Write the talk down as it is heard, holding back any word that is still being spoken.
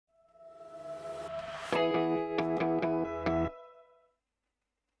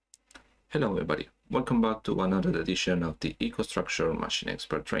Hello everybody, welcome back to another edition of the EcoStruxure Machine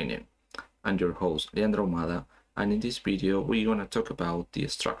Expert Training. I'm your host Leandro Mada, and in this video we're going to talk about the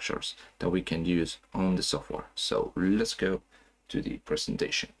structures that we can use on the software. So let's go to the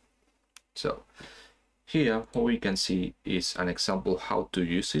presentation. So here what we can see is an example how to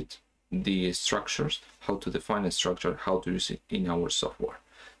use it, the structures, how to define a structure, how to use it in our software.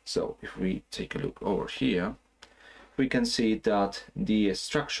 So if we take a look over here, we can see that the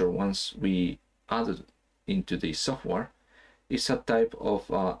structure, once we add it into the software, is a type of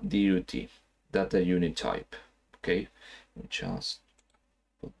DUT, data unit type. Okay, just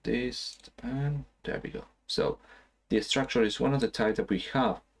put this and there we go. So the structure is one of the types that we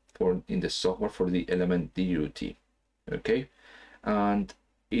have for in the software for the element DUT. Okay, and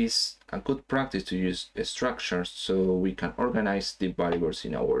it's a good practice to use structures so we can organize the variables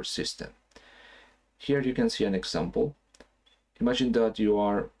in our system. Here you can see an example. Imagine that you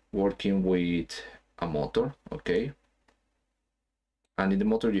are working with a motor, okay? And in the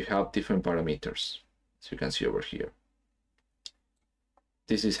motor you have different parameters, as you can see over here.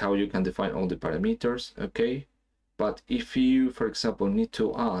 This is how you can define all the parameters, okay? But if you, for example, need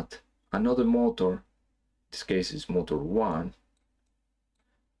to add another motor, in this case is motor 1,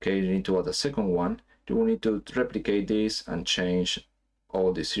 okay, you need to add a second one, you will need to replicate this and change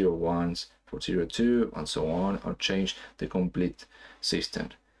all the 01s for 02 and so on, or change the complete system,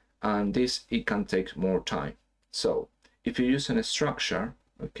 and this it can take more time. So if you use a structure,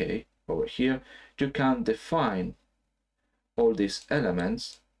 okay, over here you can define all these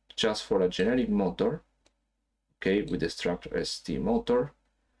elements just for a generic motor, okay, with the structure ST motor,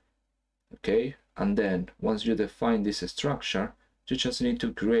 okay, and then once you define this structure you just need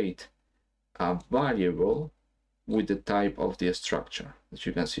to create a variable with the type of the structure that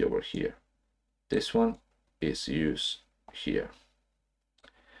you can see over here. This one is used here.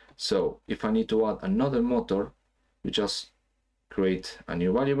 So if I need to add another motor, you just create a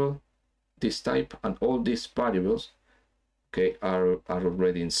new variable, this type, and all these variables, okay, are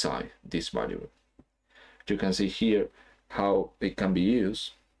already inside this variable. You can see here how it can be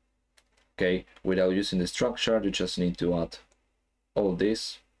used, okay, without using the structure. You just need to add all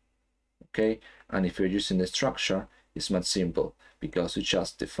this, okay, and if you're using the structure, it's much simple because you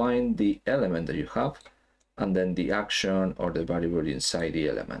just define the element that you have and then the action or the variable inside the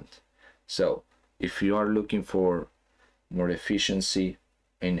element. So if you are looking for more efficiency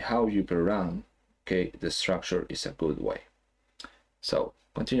in how you program, okay, the structure is a good way. So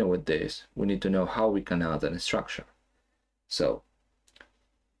continue with this. We need to know how we can add a structure. So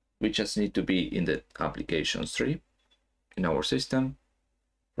we just need to be in the applications tree in our system,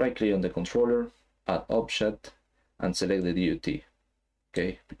 right click on the controller, add object, and select the DUT,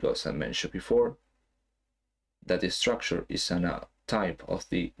 okay, because I mentioned before that the structure is a type of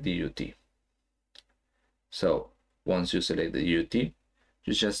the DUT. So once you select the DUT,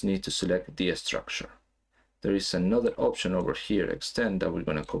 you just need to select the structure. There is another option over here, extend, that we're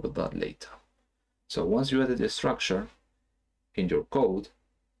going to cover that later. So once you edit the structure in your code,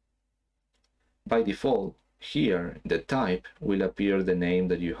 by default here the type will appear the name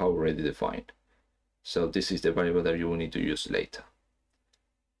that you have already defined. So this is the variable that you will need to use later.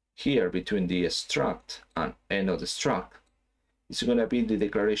 Here between the struct and end of the struct, it's going to be the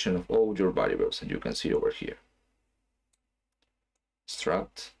declaration of all your variables that you can see over here.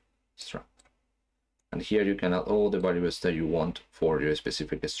 Struct, struct. And here you can add all the variables that you want for your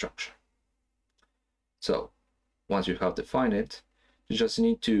specific structure. So once you have defined it, you just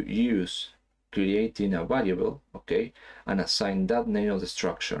need to use creating a variable, okay, and assign that name of the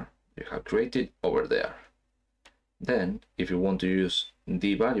structure you have created over there. Then if you want to use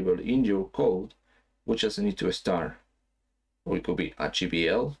the variable in your code, we just need to start, or it could be a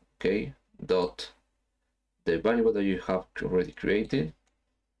GBL, okay, dot the variable that you have already created,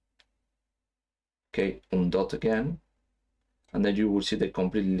 okay, dot again, and then you will see the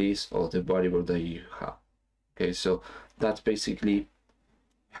complete list of the variable that you have. Okay, so that's basically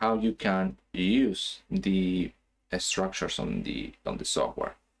how you can use the structures on the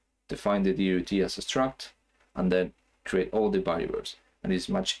software. Define the DUT as a struct and then create all the variables, and it's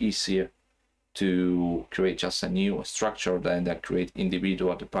much easier to create just a new structure than that create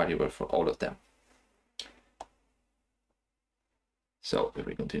individual variables for all of them. So if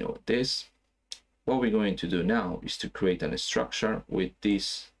we continue with this, what we're going to do now is to create a structure with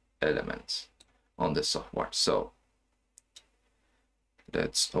these elements on the software. So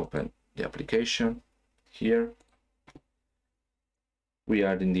let's open the application here. We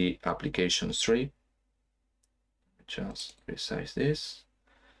are in the applications tree. Just resize this.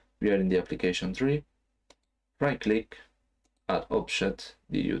 We are in the application tree. Right click, add object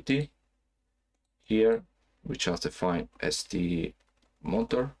DUT, Here we just define ST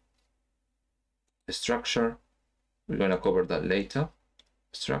motor structure. We're going to cover that later.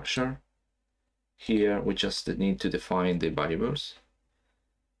 Structure. Here we just need to define the variables.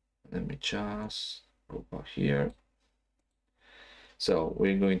 Let me just go back here. So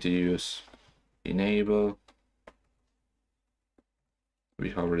we're going to use enable.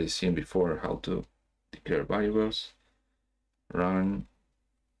 We've already seen before how to declare variables. Run.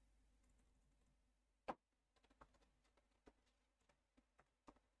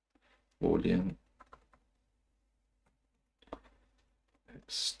 Boolean.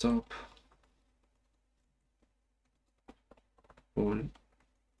 Stop. Bool.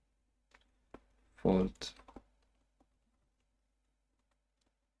 Fault.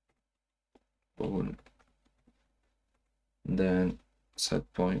 Bool. Then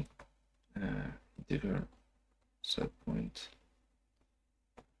set point. Integer. Set point.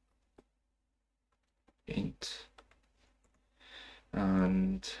 Int.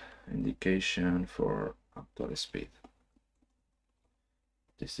 And indication for actual speed.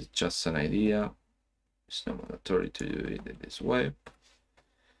 This is just an idea. It's not mandatory to do it in this way.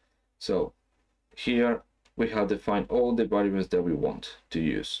 So here we have defined all the variables that we want to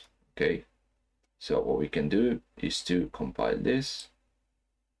use. Okay. So what we can do is to compile this.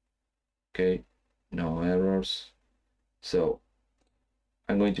 Okay. No errors. So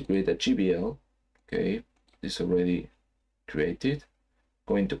I'm going to create a GBL. Okay. This already created.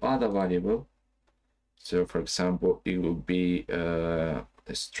 Going to add a variable. So for example, it will be the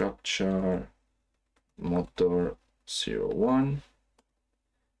structure motor 01.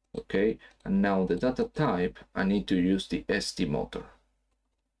 Okay, and now the data type, I need to use the ST motor.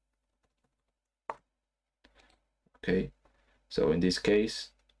 Okay, so in this case,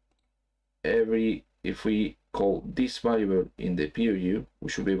 if we call this variable in the POU, we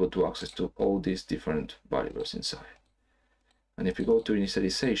should be able to access to all these different variables inside. And if you go to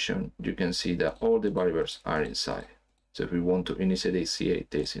initialization, you can see that all the variables are inside. So if we want to initialize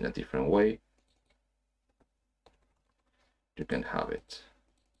this in a different way, you can have it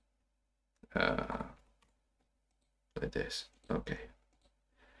like this. Okay,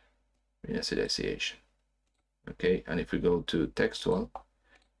 initialization. Okay, and if we go to textual,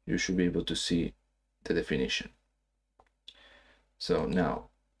 you should be able to see the definition. So now,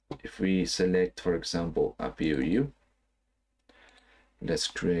 if we select, for example, a POU, let's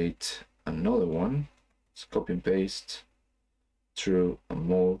create another one. Let's copy and paste through a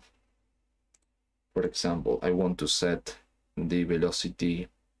move. For example, I want to set the velocity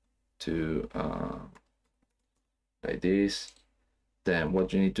to like this. Then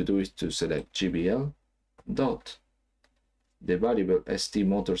what you need to do is to select GBL dot the variable ST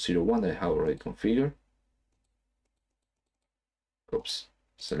motor 01 that I have already configured. Oops,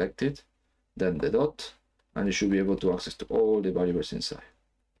 select it, then the dot, and you should be able to access to all the variables inside.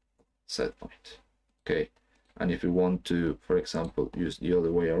 Set point. Okay, and if you want to, for example, use the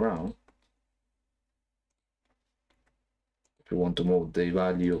other way around, if you want to move the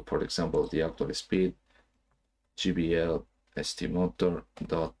value, for example, the actual speed, GBL ST motor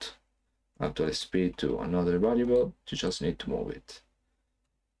dot actual speed to another variable, you just need to move it.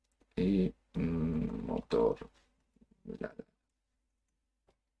 Motor.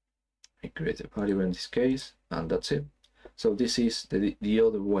 I create a variable in this case, and that's it. So this is the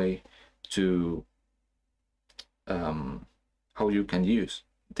other way to how you can use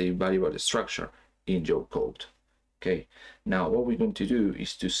the variable structure in your code. Okay, now what we're going to do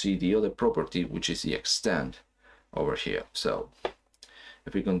is to see the other property, which is the extend over here. So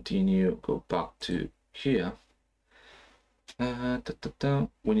if we continue, go back to here,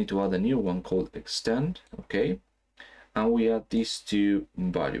 we need to add a new one called extend. Okay, and we add these two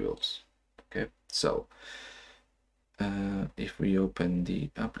variables. Okay, so if we open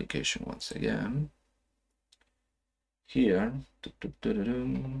the application once again, here,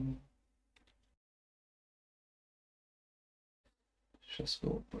 just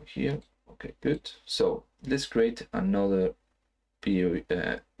go over here. Okay, good. So let's create another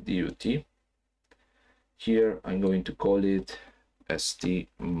DUT. Here I'm going to call it ST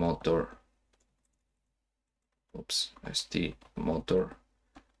motor. ST motor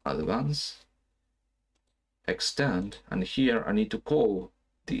advance extend, and here I need to call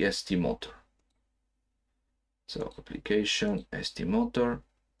the ST motor. So application ST motor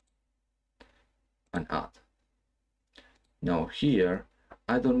and add. Now here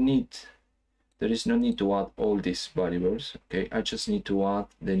I don't need, there is no need to add all these variables. Okay, I just need to add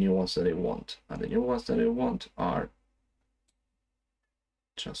the new ones that I want, and the new ones that I want are,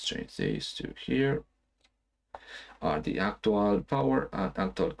 just change this to here, are the actual power and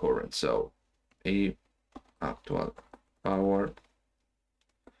actual current. So if actual power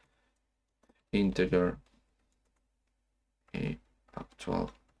integer if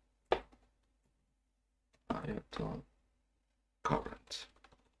actual current.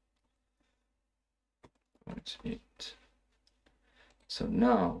 That's it. So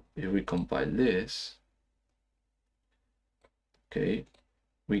now if we compile this, okay,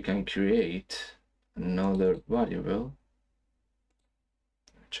 we can create another variable.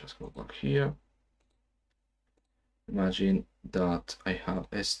 Just go back here. Imagine that I have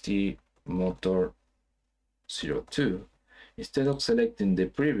STMotor02. Instead of selecting the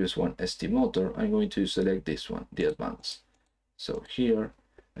previous one, STMotor, I'm going to select this one, the advanced. So here,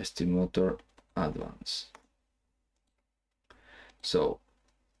 STMotor advanced. So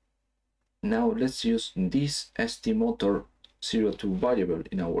now let's use this STMotor02 variable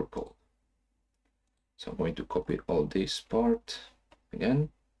in our code. So I'm going to copy all this part again.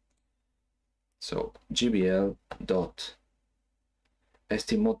 So gbl dot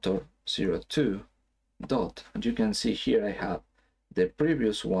STMotor02 dot, and you can see here I have the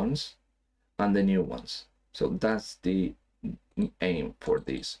previous ones and the new ones. So that's the aim for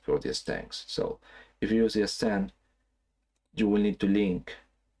this, for the stacks. So if you use the stand, you will need to link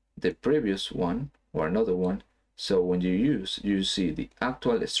the previous one or another one. So when you use, you see the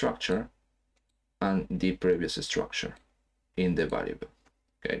actual structure and the previous structure in the variable.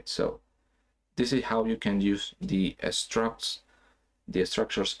 Okay, so this is how you can use the structures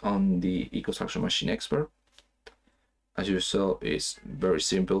on the EcoStruxure Machine Expert. As you saw, it's very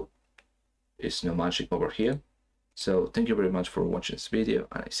simple. It's no magic over here. So thank you very much for watching this video,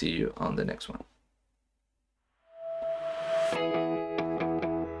 and I see you on the next one.